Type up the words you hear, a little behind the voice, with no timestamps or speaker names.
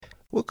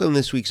Welcome to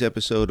this week's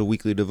episode of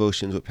Weekly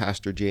Devotions with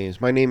Pastor James.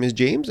 My name is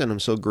James, and I'm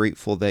so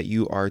grateful that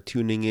you are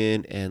tuning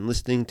in and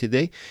listening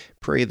today.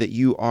 Pray that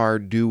you are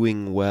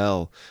doing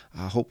well.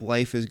 I hope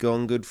life is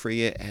going good for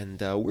you,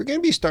 and we're going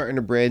to be starting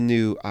a brand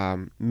new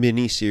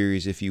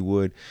mini-series, if you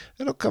would.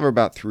 It'll cover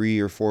about 3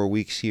 or 4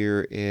 weeks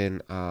here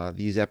in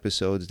these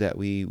episodes that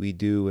we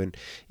do, and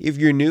if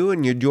you're new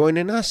and you're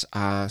joining us,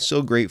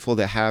 so grateful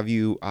to have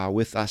you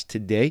with us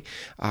today.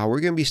 We're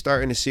going to be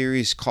starting a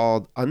series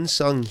called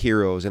Unsung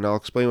Heroes, and I'll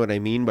explain what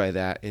I mean by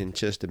that in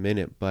just a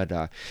minute. But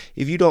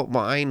if you don't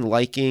mind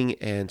liking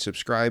and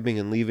subscribing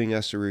and leaving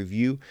us a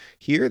review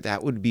here,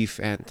 that would be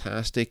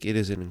fantastic. It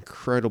is an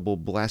incredible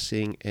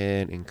blessing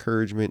and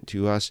encouragement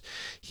to us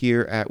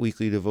here at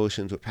Weekly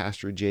Devotions with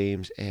Pastor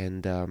James,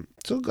 and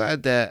so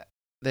glad that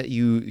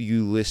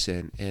you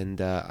listen, and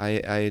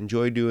I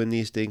enjoy doing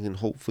these things, and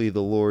hopefully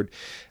the Lord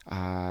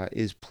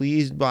is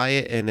pleased by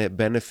it and it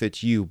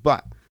benefits you.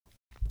 But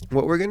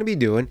what we're going to be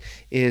doing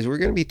is we're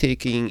going to be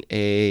taking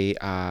a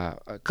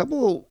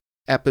couple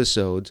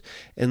episodes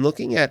and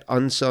looking at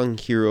unsung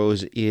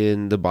heroes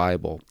in the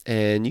Bible.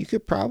 And you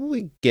could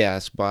probably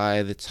guess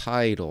by the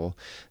title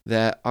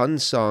that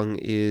unsung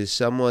is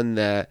someone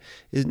that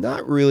is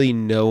not really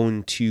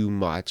known too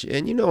much.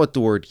 And you know what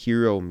the word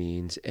hero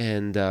means.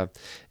 And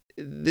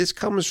this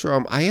comes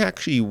from, I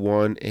actually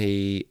won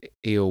a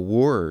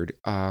award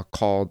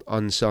called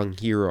Unsung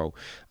Hero.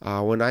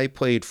 When I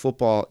played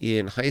football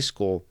in high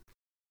school,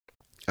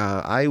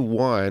 I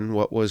won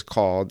what was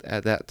called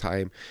at that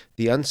time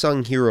the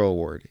Unsung Hero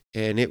Award,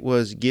 and it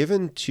was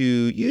given to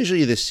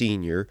usually the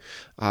senior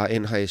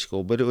in high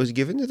school, but it was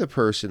given to the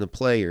person, the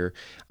player,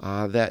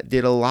 that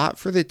did a lot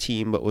for the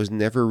team but was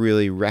never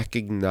really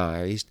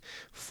recognized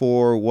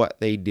for what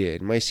they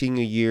did. My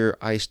senior year,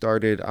 I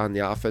started on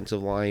the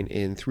offensive line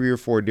in 3 or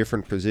 4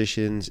 different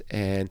positions,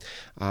 and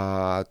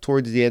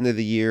towards the end of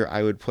the year,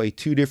 I would play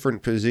 2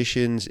 different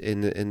positions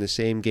in the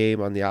same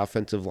game on the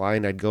offensive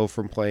line. I'd go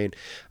from playing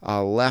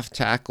left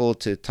tackle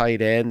to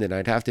tight end, and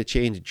I'd have to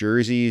change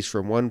jerseys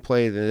from one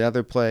play to the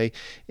other play.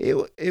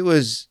 It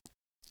was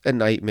a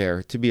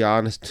nightmare, to be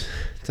honest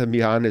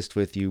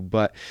with you.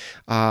 But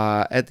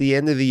at the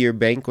end of the year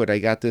banquet, I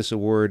got this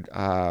award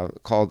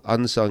called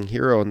Unsung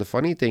Hero, and the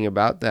funny thing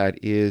about that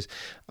is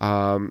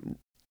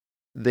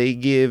they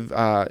give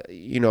my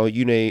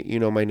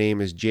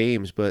name is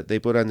James, but they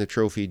put on the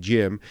trophy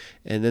Jim,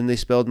 and then they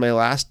spelled my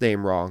last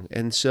name wrong,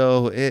 and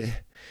so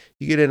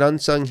you get an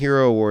Unsung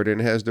Hero Award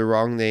and it has the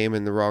wrong name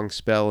and the wrong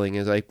spelling.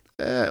 It's like,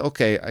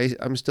 okay,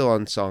 I'm still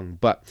unsung.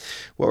 But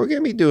what we're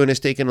going to be doing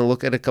is taking a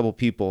look at a couple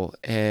people,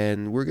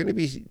 and we're going to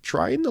be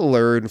trying to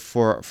learn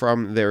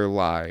from their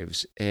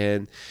lives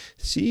and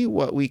see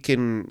what we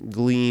can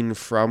glean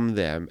from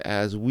them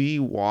as we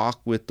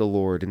walk with the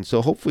Lord. And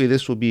so hopefully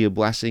this will be a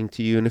blessing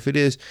to you. And if it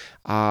is,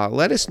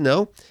 let us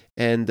know.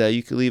 And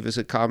you can leave us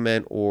a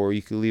comment, or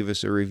you can leave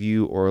us a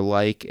review, or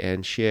like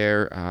and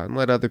share, and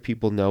let other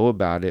people know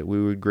about it.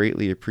 We would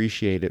greatly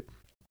appreciate it.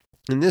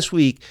 And this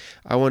week,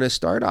 I want to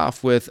start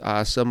off with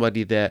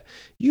somebody that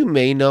you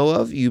may know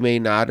of, you may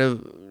not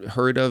have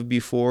heard of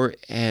before,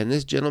 and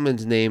this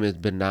gentleman's name is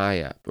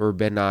Benaiah.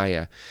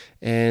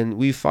 And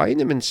we find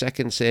him in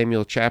 2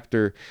 Samuel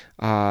chapter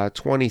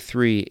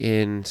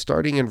 23,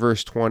 starting in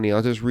verse 20.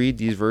 I'll just read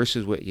these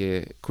verses with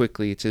you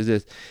quickly. It says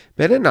this: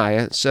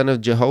 Benaiah, son of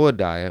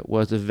Jehoiada,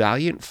 was a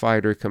valiant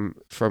fighter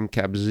from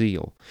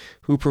Kabzeel,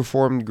 who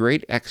performed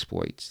great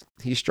exploits.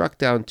 He struck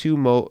down two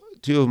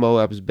of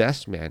Moab's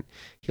best men.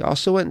 He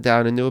also went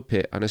down into a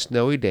pit on a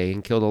snowy day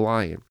and killed a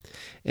lion.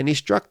 And he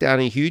struck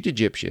down a huge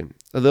Egyptian.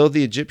 Although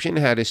the Egyptian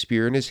had a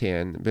spear in his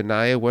hand,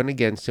 Benaiah went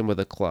against him with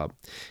a club.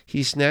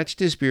 He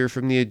snatched his spear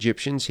from the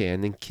Egyptian's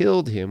hand and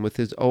killed him with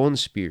his own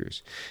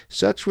spears.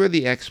 Such were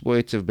the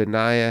exploits of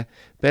Benaiah,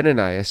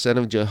 son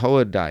of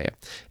Jehoiada.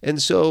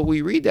 And so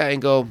we read that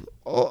and go,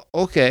 oh,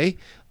 okay,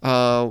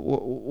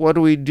 what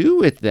do we do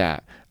with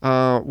that?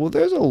 Well,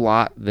 there's a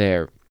lot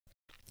there.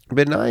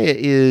 Benaiah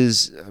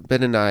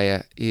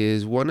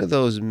is one of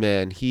those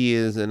men. He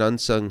is an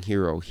unsung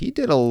hero. He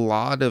did a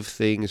lot of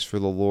things for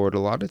the Lord, a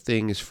lot of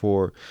things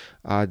for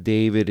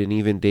David, and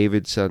even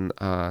David's son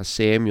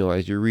Samuel,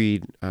 as you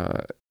read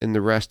in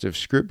the rest of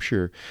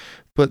Scripture.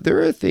 But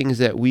there are things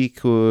that we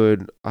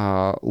could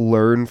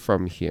learn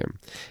from him.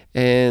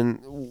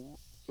 And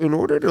in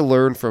order to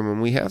learn from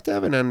him, we have to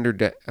have an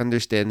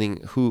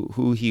understanding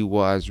who he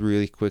was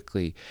really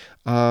quickly.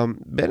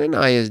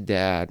 Benaiah's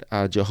dad,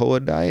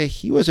 Jehoiada,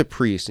 he was a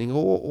priest. And you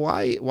go,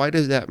 well, why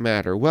does that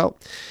matter? Well,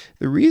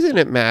 the reason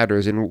it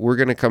matters, and we're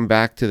going to come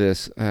back to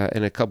this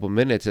in a couple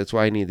minutes, that's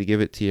why I need to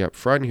give it to you up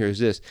front here, is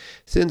this.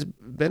 Since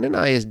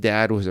Benaiah's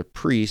dad was a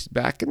priest,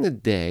 back in the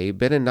day,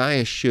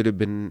 Benaiah should have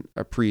been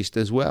a priest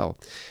as well.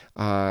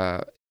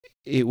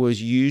 It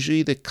was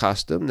usually the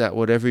custom that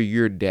whatever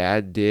your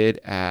dad did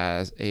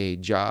as a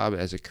job,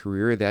 as a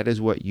career, that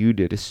is what you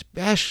did,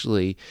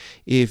 especially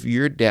if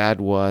your dad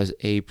was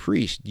a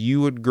priest. You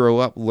would grow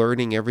up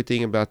learning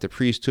everything about the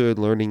priesthood,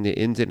 learning the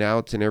ins and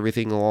outs and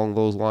everything along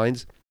those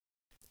lines.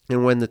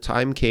 And when the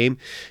time came,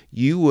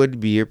 you would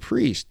be a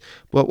priest.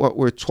 But what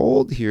we're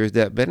told here is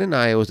that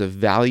Benaniah was a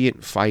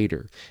valiant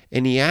fighter.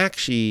 And he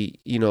actually,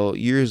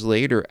 years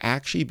later,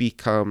 actually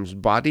becomes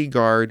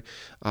bodyguard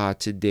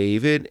to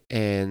David.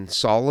 And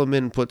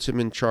Solomon puts him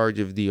in charge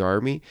of the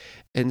army.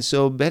 And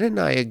so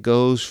Benaniah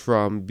goes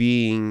from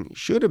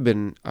should have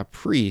been a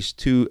priest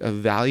to a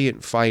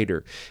valiant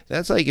fighter.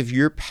 That's like if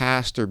your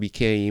pastor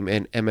became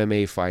an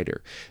MMA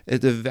fighter.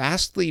 It's a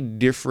vastly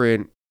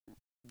different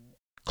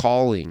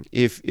calling,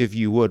 if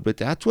you would, but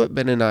that's what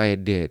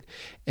Benaniah did.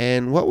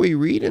 And what we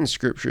read in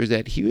scripture is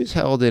that he was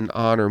held in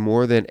honor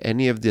more than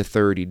any of the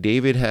 30.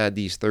 David had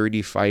these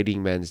 30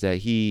 fighting men that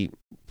he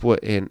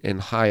put in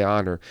high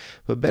honor,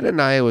 but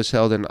Benaniah was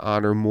held in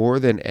honor more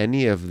than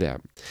any of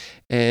them.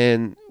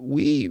 And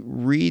we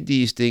read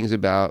these things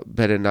about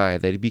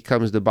Benaniah, that he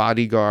becomes the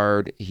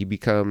bodyguard, he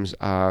becomes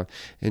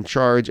in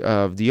charge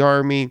of the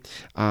army.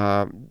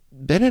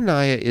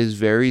 Benaniah is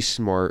very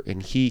smart,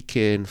 and he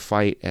can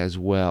fight as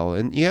well.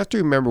 And you have to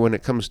remember, when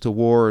it comes to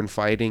war and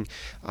fighting,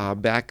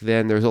 back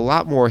then there's a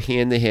lot more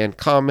hand-to-hand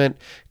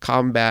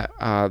combat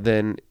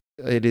than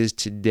it is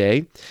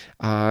today.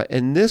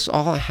 And this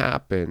all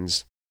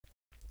happens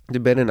to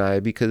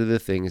Benaniah because of the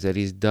things that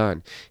he's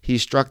done. He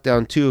struck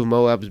down two of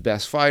Moab's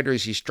best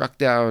fighters. He struck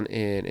down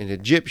an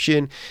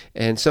Egyptian,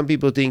 and some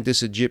people think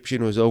this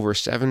Egyptian was over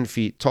 7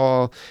 feet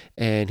tall,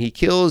 and he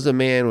kills a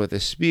man with a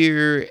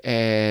spear.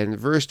 And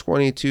verse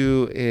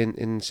 22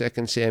 in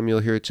 2 Samuel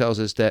here tells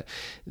us that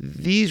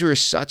these were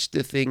such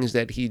the things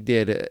that he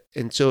did.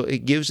 And so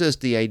it gives us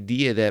the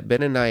idea that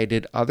Benaniah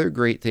did other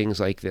great things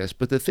like this.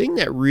 But the thing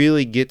that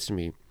really gets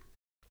me,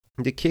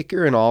 the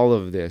kicker in all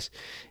of this,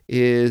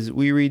 is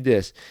we read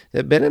this,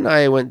 that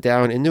Benaniah went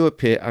down into a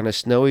pit on a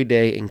snowy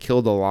day and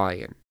killed a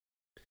lion.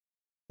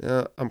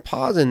 Now, I'm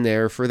pausing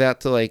there for that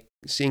to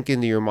sink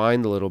into your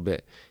mind a little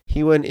bit.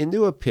 He went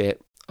into a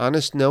pit on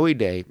a snowy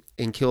day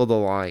and killed a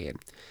lion.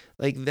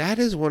 That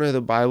is one of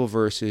the Bible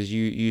verses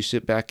you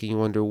sit back and you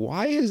wonder,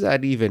 why is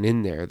that even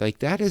in there?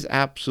 That is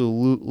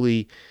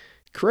absolutely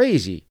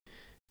crazy.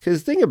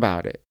 Because think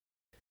about it.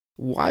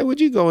 Why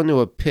would you go into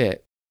a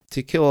pit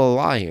to kill a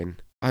lion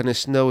on a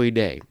snowy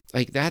day?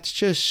 That's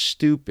just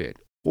stupid.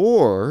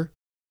 Or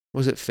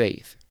was it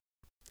faith?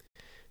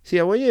 See,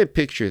 I want you to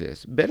picture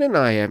this.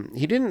 Benaniah,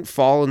 he didn't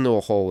fall into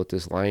a hole with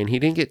this lion. He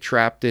didn't get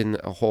trapped in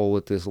a hole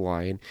with this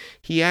lion.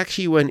 He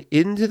actually went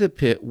into the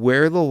pit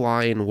where the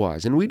lion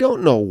was. And we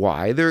don't know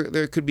why.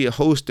 There could be a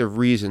host of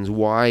reasons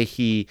why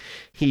he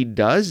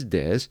does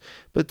this.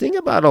 But think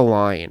about a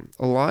lion.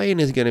 A lion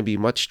is going to be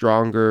much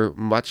stronger,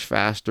 much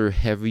faster,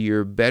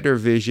 heavier, better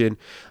vision,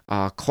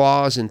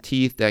 claws and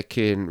teeth that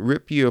can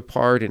rip you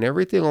apart and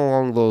everything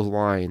along those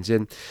lines.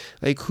 And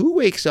who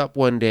wakes up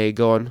one day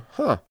going,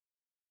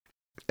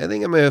 I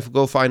think I'm going to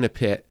go find a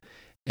pit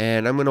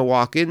and I'm going to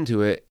walk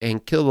into it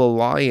and kill the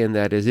lion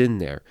that is in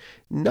there?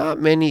 Not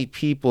many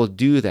people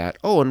do that.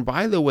 Oh, and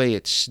by the way,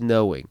 it's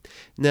snowing.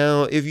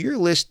 Now, if you're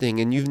listening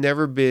and you've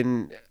never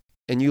been,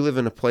 and you live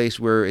in a place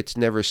where it's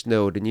never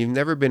snowed and you've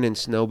never been in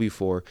snow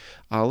before,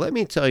 let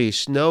me tell you,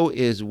 snow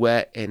is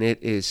wet and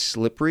it is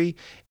slippery,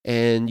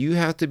 and you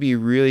have to be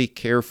really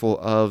careful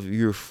of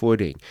your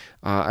footing.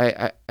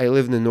 I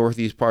live in the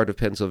northeast part of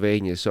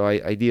Pennsylvania, so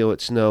I deal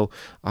with snow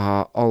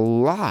a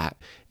lot.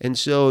 And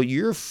so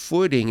your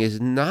footing is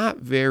not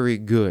very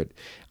good.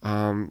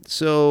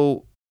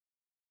 So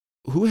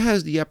who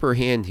has the upper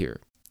hand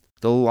here?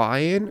 The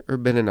lion or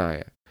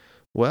Benaniah?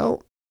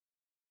 Well,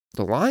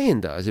 the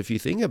lion does, if you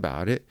think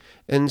about it.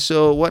 And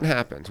so what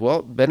happens?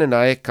 Well,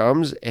 Benaniah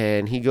comes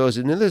and he goes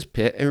into this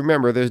pit. And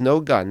remember, there's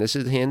no gun. This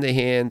is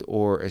hand-to-hand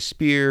or a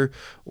spear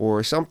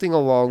or something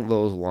along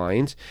those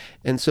lines.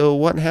 And so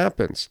what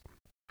happens?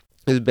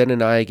 Does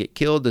Benaniah get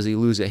killed? Does he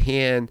lose a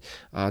hand?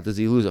 Does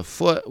he lose a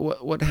foot?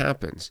 What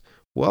happens?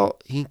 Well,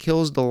 he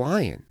kills the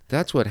lion.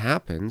 That's what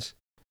happens.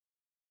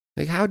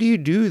 How do you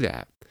do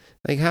that?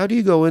 How do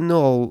you go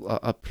into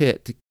a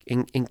pit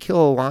and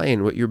kill a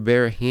lion with your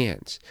bare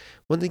hands?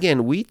 Once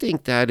again, we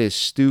think that is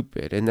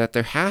stupid and that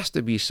there has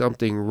to be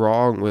something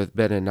wrong with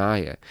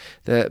Benaniah.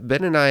 That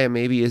Benaniah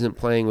maybe isn't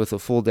playing with a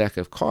full deck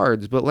of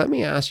cards, but let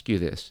me ask you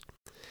this.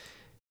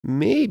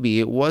 Maybe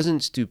it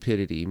wasn't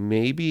stupidity.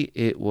 Maybe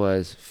it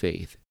was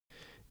faith.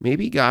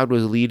 Maybe God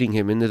was leading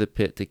him into the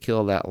pit to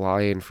kill that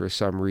lion for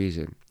some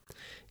reason.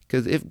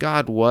 Because if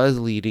God was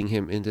leading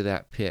him into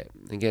that pit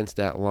against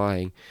that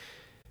lion,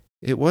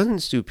 it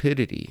wasn't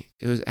stupidity.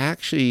 It was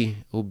actually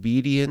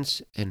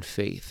obedience and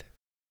faith.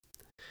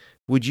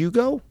 Would you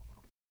go?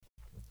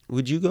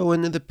 Would you go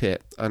into the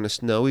pit on a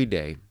snowy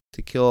day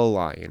to kill a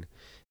lion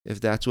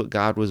if that's what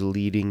God was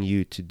leading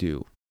you to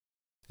do?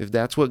 If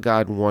that's what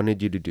God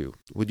wanted you to do,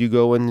 would you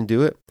go in and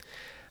do it?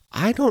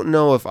 I don't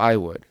know if I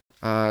would.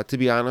 To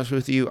be honest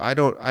with you, I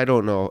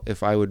don't know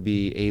if I would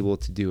be able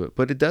to do it,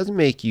 but it does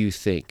make you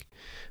think.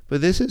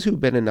 But this is who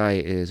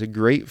Benaniah is, a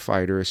great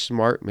fighter, a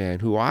smart man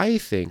who I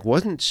think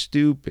wasn't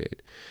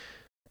stupid,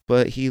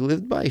 but he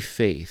lived by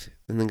faith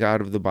in the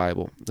God of the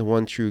Bible, the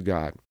one true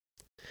God.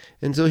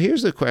 And so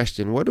here's the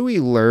question. What do we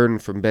learn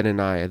from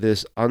Benaniah,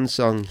 this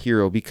unsung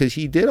hero? Because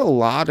he did a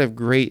lot of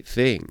great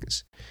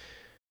things,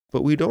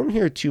 but we don't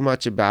hear too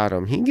much about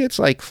him. He gets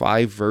like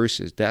 5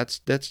 verses. That's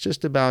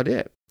just about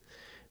it.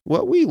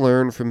 What we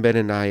learn from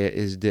Benaniah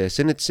is this,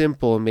 and it's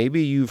simple, and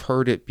maybe you've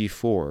heard it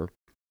before.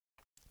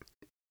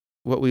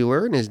 What we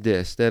learn is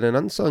this, that an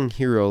unsung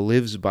hero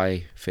lives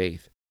by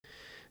faith.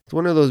 It's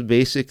one of those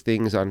basic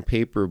things on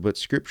paper, but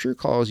Scripture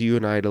calls you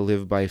and I to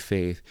live by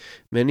faith.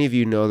 Many of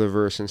you know the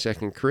verse in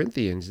 2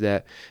 Corinthians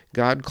that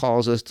God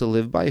calls us to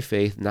live by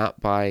faith, not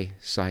by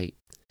sight.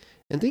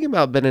 And think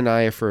about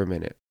Benaniah for a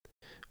minute.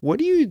 What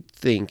do you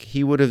think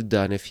he would have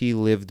done if he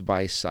lived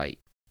by sight?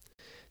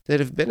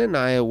 That if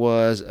Benaniah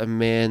was a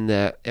man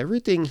that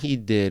everything he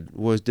did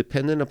was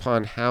dependent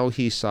upon how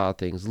he saw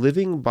things,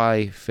 living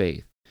by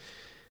faith,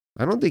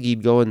 I don't think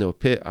he'd go into a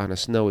pit on a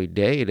snowy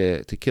day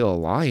to kill a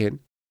lion.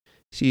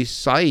 See,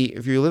 sight,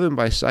 if you're living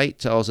by sight,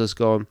 tells us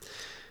going,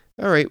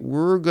 all right,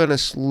 we're going to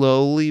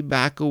slowly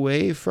back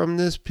away from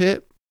this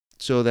pit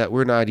so that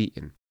we're not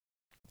eaten.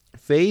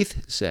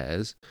 Faith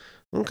says,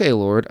 okay,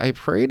 Lord, I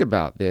prayed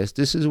about this.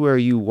 This is where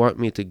you want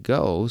me to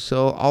go,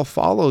 so I'll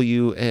follow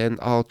you and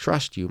I'll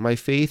trust you. My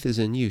faith is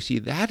in you. See,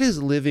 that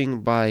is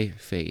living by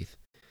faith.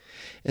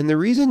 And the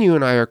reason you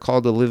and I are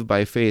called to live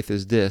by faith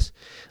is this.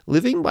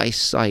 Living by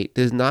sight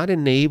does not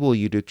enable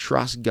you to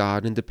trust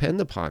God and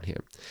depend upon Him.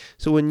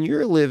 So when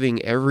you're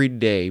living every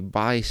day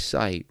by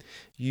sight,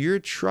 you're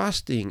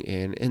trusting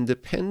in and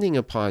depending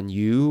upon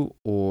you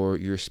or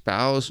your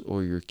spouse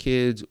or your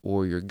kids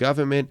or your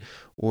government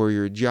or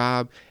your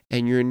job,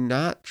 and you're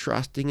not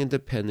trusting and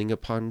depending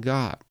upon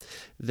God.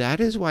 That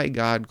is why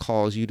God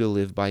calls you to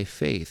live by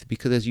faith,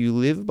 because as you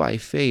live by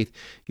faith,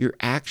 you're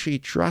actually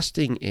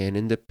trusting in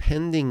and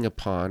depending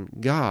upon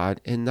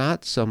God and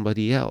not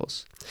somebody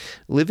else.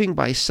 Living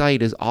by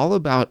sight is all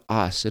about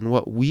us and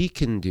what we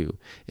can do.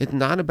 It's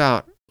not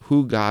about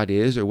who God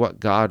is or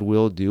what God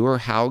will do or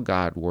how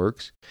God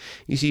works.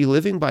 You see,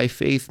 living by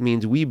faith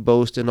means we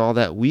boast in all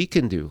that we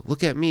can do.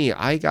 Look at me,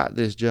 I got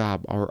this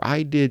job, or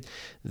I did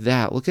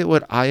that. Look at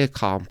what I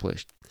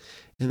accomplished.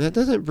 And that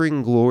doesn't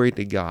bring glory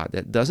to God.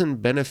 That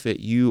doesn't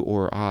benefit you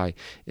or I.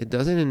 It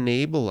doesn't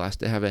enable us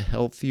to have a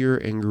healthier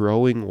and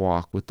growing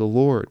walk with the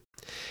Lord.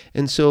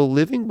 And so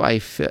living by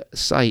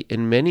sight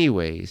in many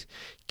ways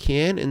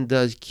can and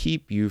does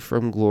keep you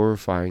from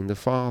glorifying the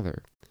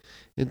Father.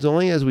 It's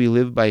only as we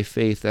live by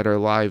faith that our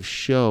lives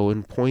show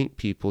and point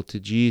people to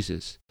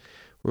Jesus,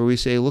 where we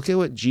say, look at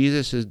what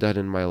Jesus has done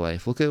in my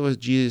life. Look at what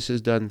Jesus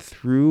has done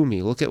through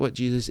me. Look at what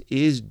Jesus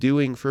is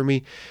doing for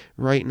me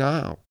right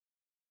now.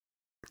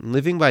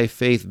 Living by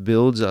faith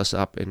builds us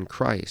up in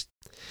Christ.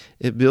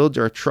 It builds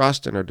our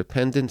trust and our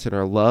dependence and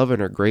our love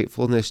and our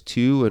gratefulness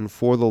to and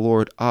for the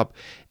Lord up.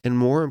 And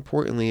more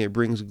importantly, it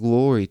brings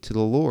glory to the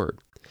Lord.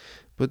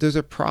 But there's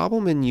a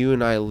problem in you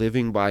and I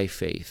living by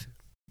faith.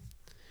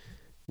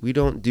 We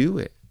don't do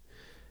it.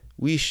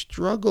 We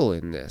struggle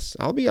in this.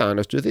 I'll be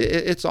honest with you.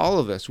 It's all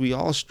of us. We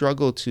all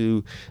struggle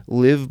to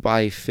live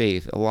by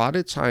faith. A lot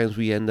of times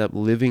we end up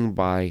living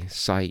by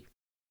sight.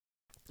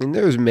 And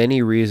there's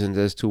many reasons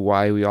as to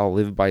why we all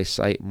live by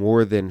sight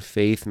more than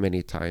faith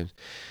many times.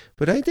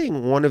 But I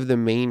think one of the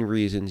main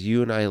reasons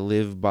you and I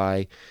live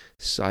by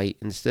sight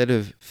instead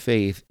of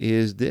faith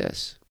is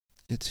this.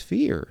 It's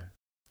fear.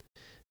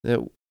 That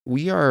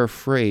we are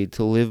afraid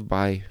to live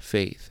by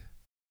faith.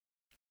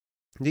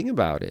 Think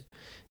about it.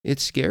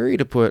 It's scary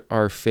to put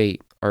our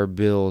fate, our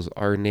bills,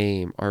 our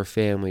name, our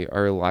family,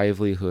 our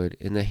livelihood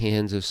in the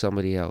hands of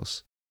somebody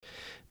else.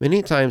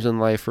 Many times in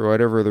life, for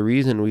whatever the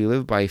reason, we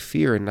live by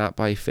fear and not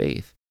by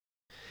faith.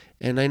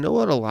 And I know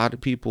what a lot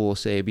of people will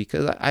say,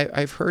 because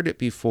I've heard it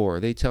before.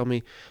 They tell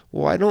me,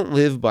 well, I don't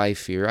live by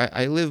fear.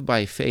 I live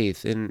by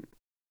faith. And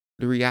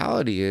the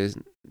reality is,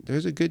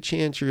 there's a good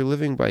chance you're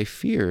living by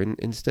fear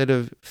instead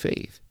of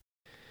faith.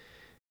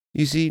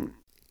 You see,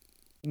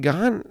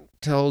 God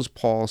tells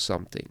Paul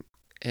something.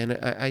 And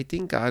I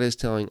think God is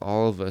telling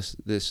all of us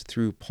this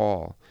through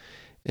Paul.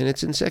 And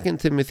it's in 2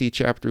 Timothy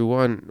chapter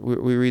 1,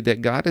 we read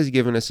that God has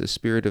given us a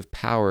spirit of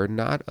power,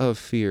 not of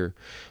fear.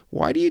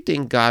 Why do you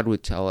think God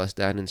would tell us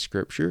that in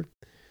Scripture?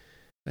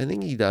 I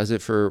think He does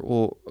it for,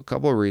 a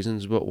couple of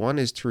reasons, but one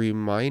is to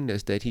remind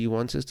us that He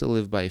wants us to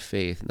live by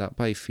faith, not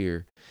by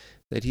fear.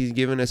 That He's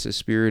given us a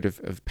spirit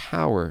of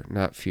power,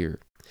 not fear.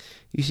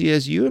 You see,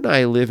 as you and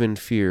I live in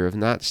fear of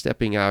not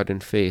stepping out in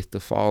faith to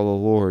follow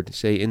the Lord,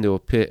 say into a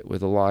pit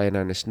with a lion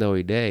on a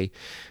snowy day,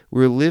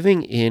 we're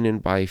living in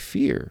and by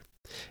fear.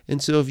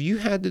 And so if you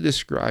had to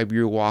describe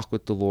your walk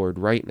with the Lord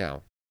right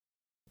now,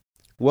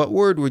 what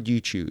word would you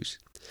choose?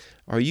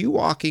 Are you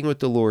walking with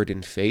the Lord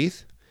in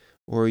faith,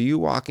 or are you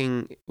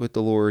walking with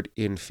the Lord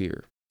in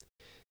fear?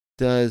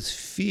 Does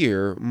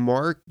fear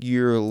mark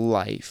your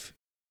life,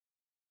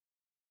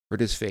 or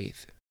does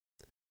faith?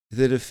 Is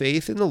it a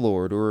faith in the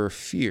Lord or a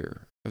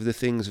fear of the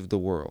things of the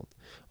world?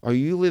 Are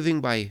you living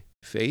by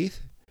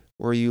faith,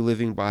 or are you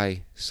living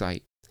by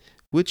sight?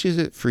 Which is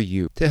it for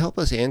you? To help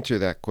us answer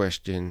that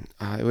question,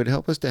 it would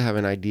help us to have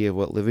an idea of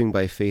what living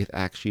by faith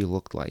actually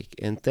looked like.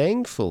 And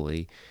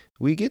thankfully,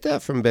 we get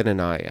that from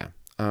Benaniah.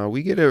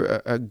 we get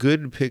a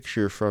good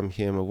picture from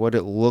him of what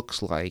it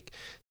looks like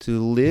to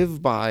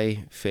live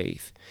by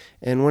faith.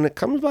 And when it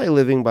comes to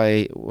living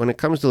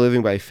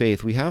by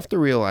faith, we have to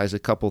realize a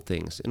couple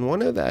things. And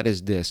one of that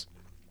is this: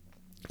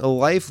 a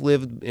life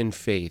lived in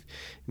faith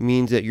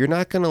means that you're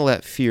not going to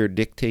let fear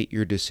dictate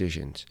your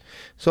decisions.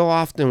 So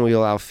often we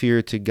allow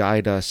fear to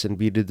guide us and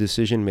be the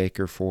decision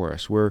maker for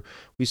us, where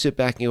we sit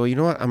back and go, you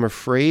know what, I'm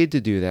afraid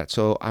to do that,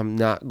 so I'm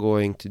not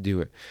going to do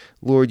it.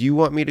 Lord, you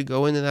want me to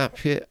go into that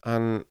pit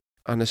on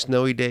a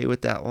snowy day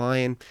with that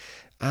lion?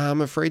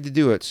 I'm afraid to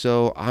do it,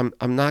 so I'm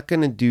not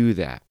going to do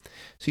that.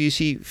 So you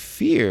see,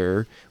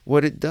 fear,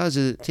 what it does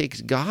is it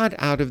takes God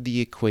out of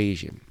the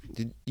equation.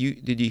 Did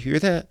you hear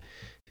that?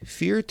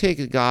 Fear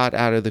takes God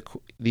out of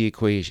the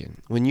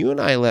equation. When you and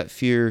I let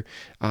fear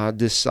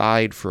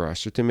decide for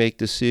us, or to make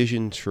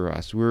decisions for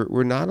us,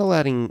 we're not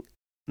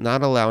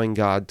allowing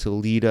God to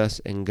lead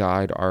us and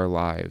guide our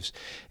lives.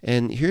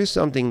 And here's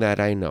something that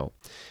I know: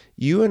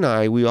 you and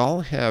I, we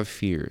all have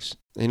fears.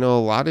 I know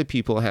a lot of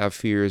people have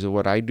fears of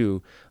what I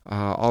do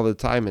all the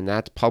time, and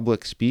that's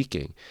public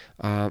speaking.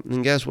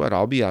 And guess what?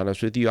 I'll be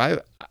honest with you. I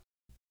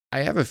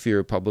have a fear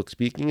of public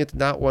speaking. It's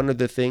not one of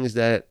the things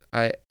that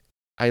I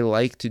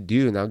like to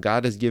do. Now,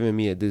 God has given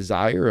me a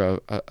desire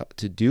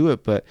to do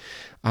it, but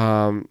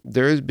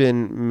there has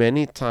been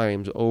many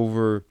times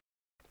over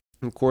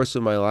the course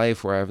of my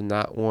life where I've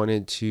not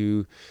wanted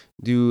to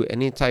do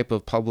any type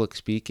of public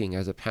speaking.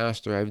 As a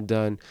pastor, I've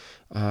done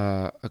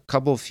a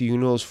couple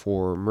funerals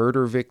for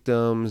murder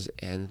victims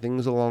and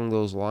things along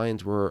those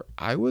lines where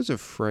I was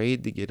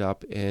afraid to get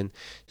up and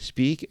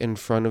speak in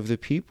front of the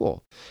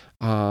people.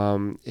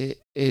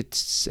 It's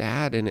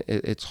sad, and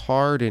it's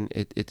hard, and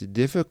it's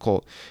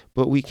difficult,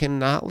 but we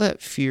cannot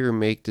let fear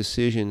make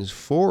decisions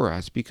for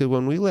us, because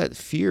when we let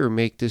fear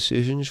make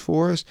decisions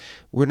for us,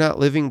 we're not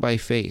living by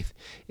faith.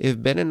 If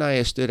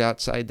Benaniah stood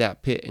outside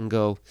that pit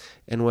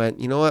and went,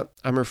 you know what,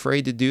 I'm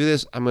afraid to do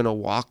this, I'm going to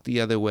walk the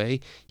other way,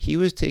 he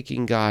was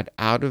taking God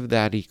out of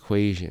that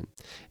equation.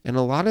 And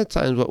a lot of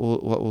times what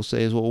we'll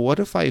say is, well, what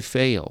if I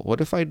fail?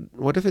 What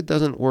if it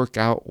doesn't work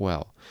out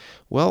well?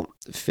 Well,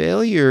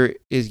 failure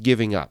is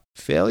giving up.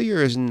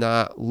 Failure is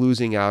not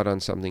losing out on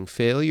something.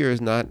 Failure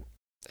is not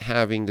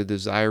having the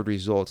desired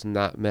results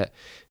not met.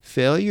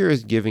 Failure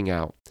is giving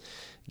up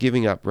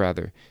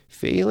rather.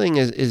 Failing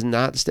is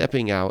not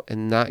stepping out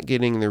and not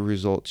getting the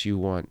results you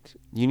want.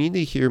 You need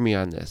to hear me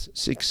on this.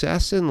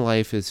 Success in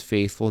life is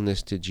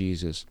faithfulness to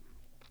Jesus.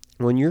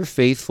 When you're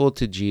faithful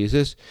to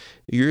Jesus,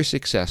 you're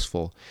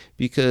successful,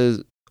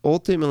 because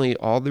ultimately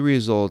all the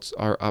results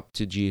are up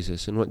to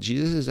Jesus. And what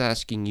Jesus is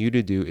asking you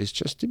to do is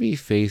just to be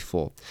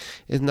faithful.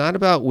 It's not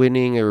about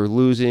winning or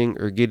losing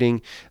or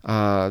getting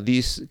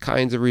these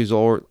kinds of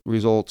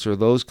results or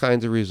those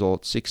kinds of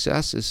results.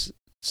 Success is,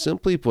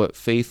 simply put,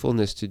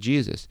 faithfulness to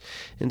Jesus.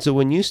 And so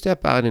when you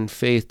step out in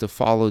faith to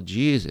follow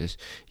Jesus,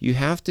 you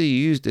have to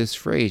use this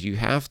phrase. You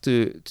have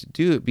to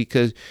do it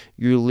because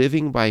you're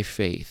living by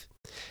faith.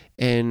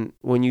 And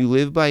when you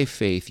live by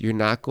faith, you're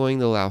not going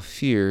to allow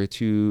fear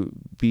to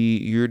be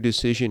your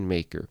decision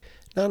maker.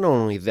 Not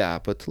only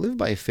that, but to live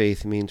by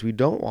faith means we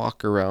don't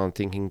walk around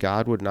thinking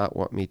God would not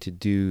want me to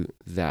do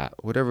that,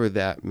 whatever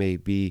that may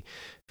be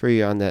for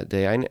you on that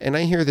day. And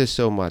I hear this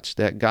so much,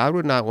 that God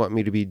would not want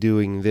me to be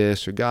doing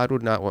this, or God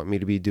would not want me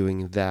to be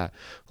doing that.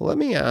 Well, let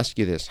me ask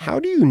you this. How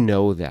do you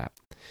know that?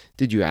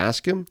 Did you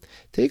ask him?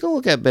 Take a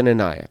look at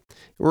Benaniah,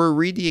 or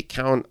read the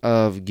account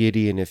of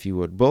Gideon, if you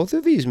would. Both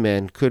of these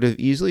men could have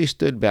easily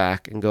stood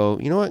back and go,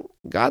 you know what?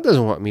 God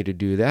doesn't want me to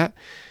do that.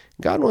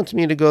 God wants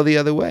me to go the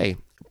other way.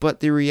 But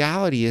the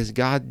reality is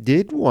God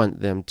did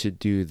want them to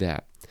do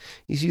that.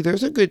 You see,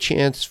 there's a good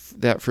chance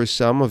that for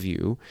some of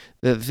you,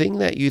 the thing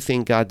that you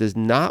think God does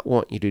not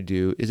want you to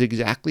do is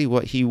exactly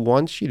what he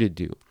wants you to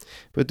do.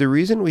 But the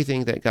reason we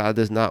think that God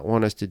does not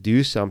want us to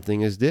do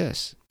something is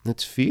this: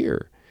 it's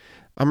fear.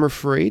 I'm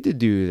afraid to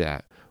do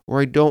that,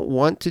 or I don't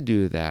want to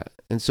do that.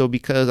 And so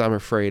because I'm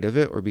afraid of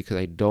it, or because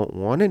I don't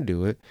want to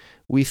do it,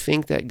 we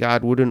think that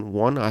God wouldn't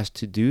want us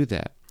to do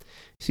that.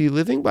 See,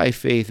 living by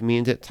faith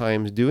means at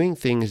times doing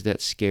things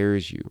that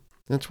scares you.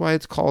 That's why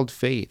it's called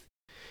faith.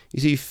 You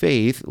see,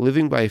 faith,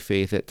 living by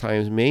faith at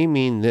times may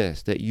mean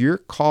this, that your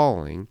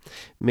calling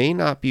may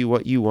not be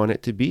what you want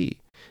it to be.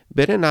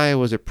 Benaniah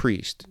was a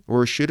priest,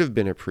 or should have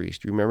been a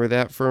priest. Remember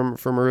that from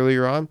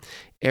earlier on?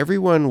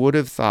 Everyone would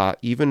have thought,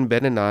 even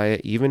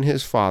Benaniah, even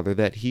his father,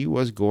 that he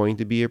was going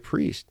to be a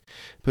priest.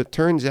 But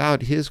turns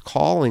out his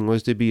calling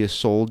was to be a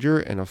soldier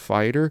and a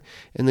fighter,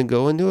 and then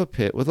go into a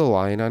pit with a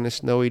lion on a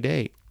snowy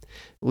day.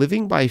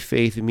 Living by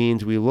faith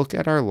means we look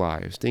at our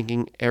lives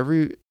thinking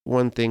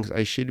everyone thinks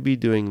I should be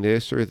doing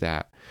this or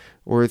that,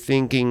 or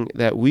thinking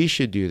that we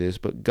should do this,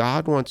 but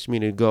God wants me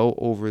to go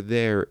over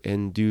there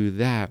and do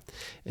that.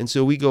 And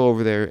so we go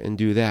over there and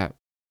do that.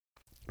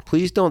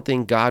 Please don't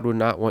think God would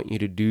not want you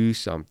to do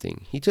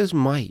something. He just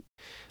might.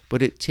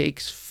 but it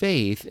takes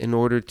faith in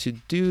order to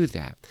do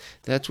that.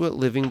 That's what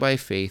living by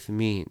faith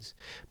means.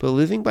 But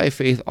living by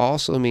faith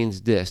also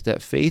means this,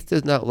 that faith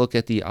does not look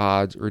at the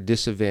odds or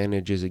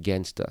disadvantages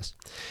against us.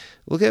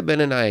 Look at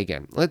Benaniah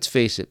again. Let's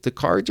face it, the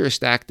cards are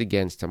stacked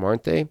against him,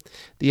 aren't they?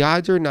 The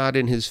odds are not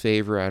in his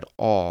favor at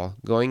all,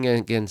 going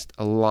against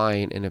a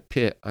lion in a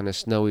pit on a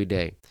snowy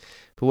day.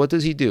 But what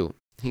does he do?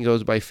 He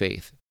goes by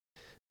faith.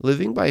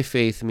 Living by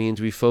faith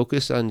means we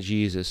focus on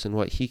Jesus and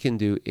what he can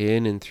do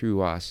in and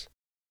through us,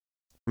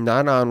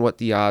 not on what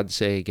the odds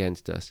say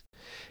against us.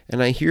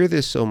 And I hear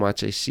this so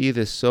much, I see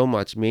this so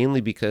much,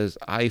 mainly because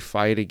I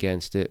fight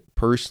against it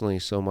personally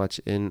so much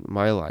in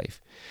my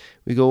life.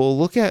 We go, well,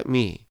 look at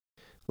me.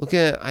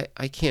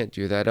 I can't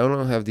do that. I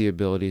don't have the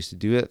abilities to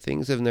do it.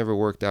 Things have never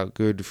worked out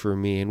good for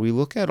me. And we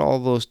look at all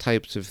those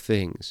types of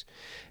things.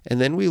 And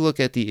then we look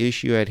at the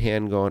issue at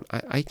hand going,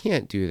 I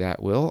can't do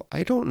that, Will.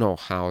 I don't know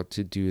how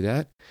to do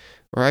that.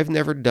 Or I've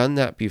never done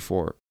that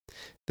before.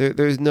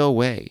 There's no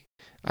way.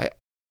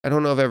 I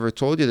don't know if I've ever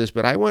told you this,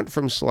 but I went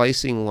from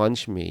slicing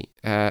lunch meat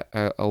at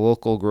a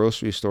local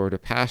grocery store to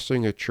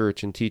pastoring a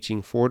church and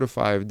teaching 4 to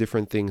 5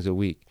 different things a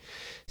week.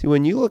 See,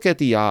 when you look at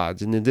the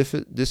odds and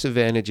the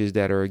disadvantages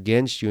that are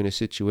against you in a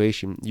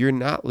situation, you're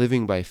not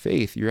living by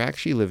faith. You're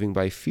actually living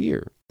by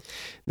fear.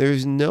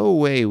 There's no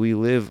way we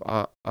live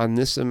on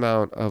this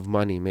amount of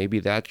money.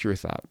 Maybe that's your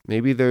thought.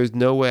 Maybe there's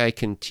no way I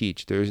can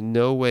teach. There's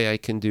no way I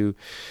can do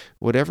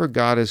whatever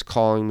God is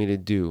calling me to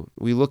do.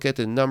 We look at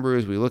the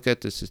numbers. We look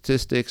at the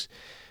statistics.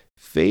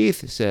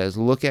 Faith says,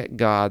 look at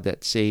God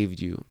that saved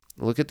you.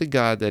 Look at the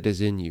God that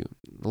is in you.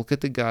 Look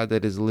at the God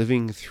that is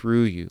living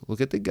through you.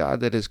 Look at the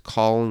God that is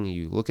calling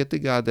you. Look at the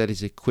God that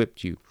has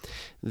equipped you.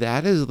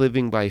 That is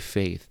living by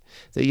faith.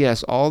 That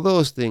yes, all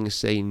those things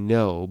say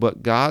no,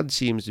 but God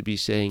seems to be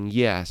saying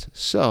yes.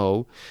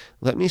 So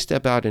let me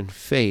step out in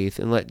faith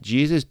and let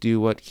Jesus do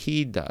what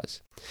he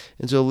does.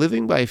 And so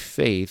living by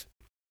faith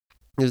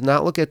does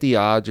not look at the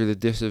odds or the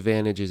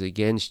disadvantages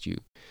against you.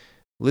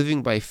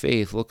 Living by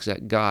faith looks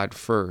at God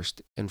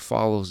first and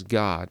follows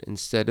God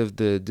instead of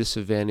the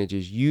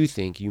disadvantages you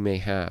think you may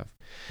have.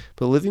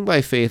 But living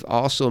by faith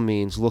also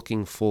means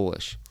looking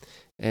foolish.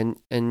 And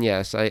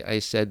yes, I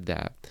said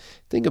that.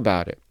 Think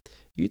about it.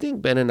 You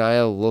think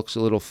Benaniah looks a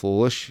little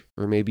foolish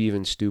or maybe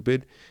even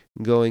stupid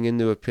going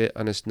into a pit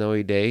on a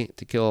snowy day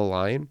to kill a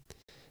lion?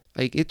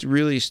 Like, it's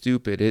really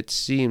stupid. It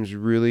seems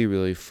really,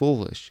 really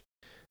foolish.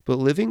 But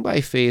living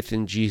by faith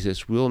in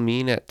Jesus will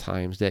mean at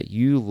times that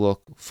you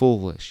look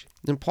foolish.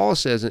 And Paul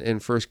says in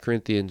 1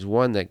 Corinthians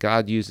 1 that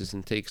God uses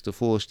and takes the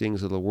foolish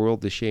things of the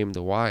world to shame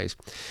the wise.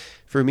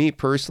 For me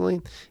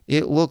personally,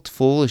 it looked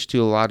foolish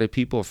to a lot of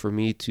people for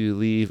me to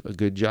leave a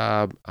good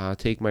job,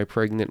 take my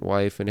pregnant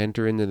wife, and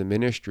enter into the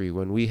ministry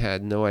when we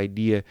had no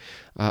idea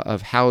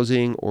of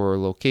housing or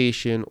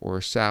location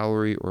or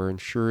salary or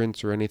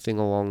insurance or anything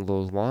along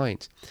those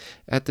lines.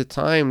 At the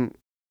time,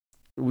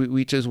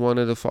 we just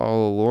wanted to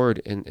follow the Lord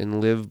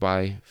and live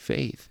by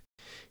faith.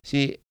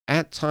 See,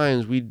 at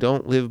times we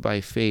don't live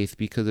by faith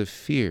because of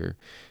fear,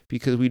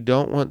 because we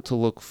don't want to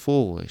look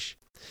foolish.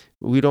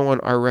 We don't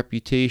want our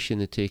reputation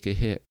to take a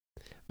hit.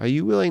 Are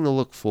you willing to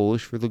look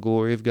foolish for the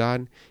glory of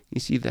God? You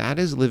see, that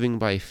is living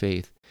by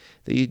faith.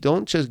 That you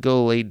don't just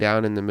go lay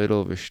down in the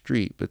middle of a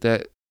street, but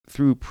that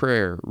through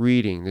prayer,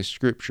 reading the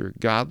scripture,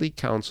 godly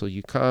counsel,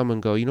 you come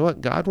and go, you know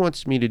what? God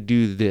wants me to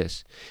do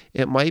this.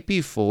 It might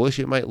be foolish.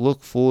 It might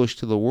look foolish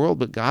to the world,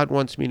 but God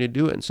wants me to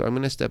do it. And so I'm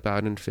going to step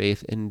out in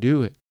faith and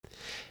do it.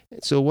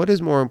 So what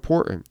is more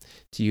important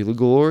to you, the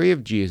glory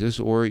of Jesus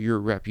or your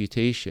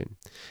reputation?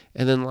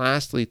 And then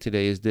lastly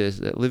today is this,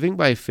 that living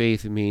by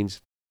faith means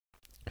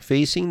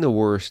facing the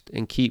worst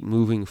and keep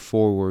moving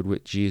forward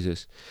with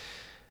Jesus.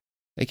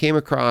 I came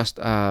across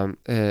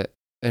an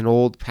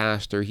old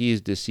pastor, he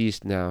is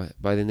deceased now,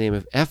 by the name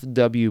of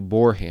F.W.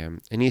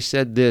 Boreham. And he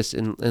said this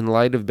in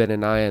light of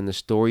Benaniah and the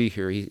story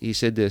here. He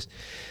said this,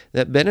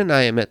 that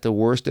Benaniah met the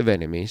worst of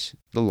enemies,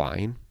 the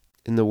lion,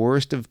 in the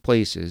worst of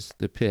places,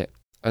 the pit,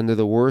 under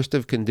the worst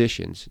of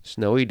conditions,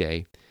 snowy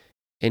day,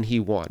 and he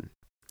won.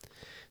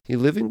 See,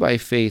 living by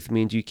faith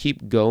means you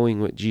keep going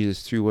with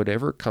Jesus through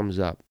whatever comes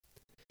up.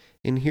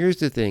 And here's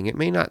the thing, it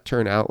may not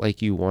turn out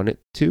like you want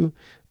it to,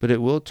 but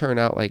it will turn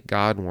out like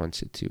God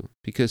wants it to,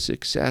 because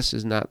success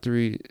is not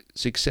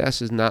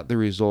the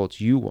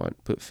results you want,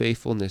 but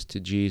faithfulness to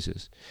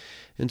Jesus.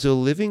 And so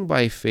living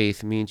by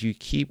faith means you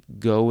keep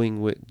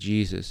going with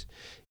Jesus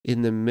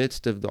in the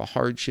midst of the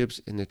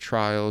hardships and the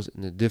trials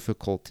and the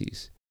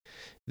difficulties.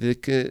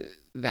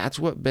 That's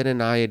what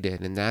Benaniah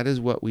did, and that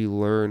is what we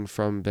learn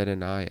from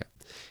Benaniah.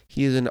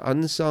 He is an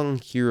unsung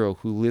hero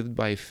who lived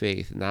by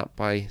faith, not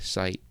by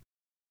sight.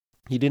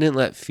 He didn't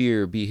let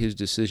fear be his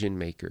decision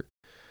maker.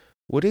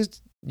 What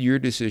is your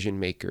decision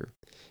maker?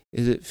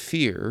 Is it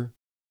fear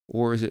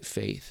or is it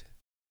faith?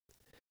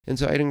 And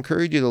so I'd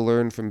encourage you to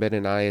learn from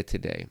Benaniah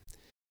today.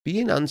 Be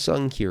an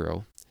unsung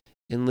hero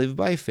and live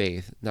by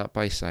faith, not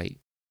by sight.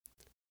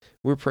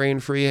 We're praying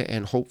for you,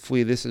 and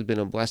hopefully this has been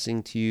a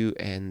blessing to you,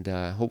 and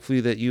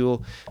hopefully that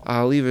you'll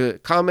leave a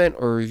comment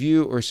or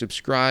review or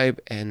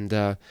subscribe,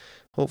 and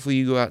hopefully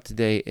you go out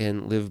today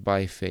and live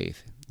by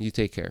faith. You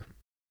take care.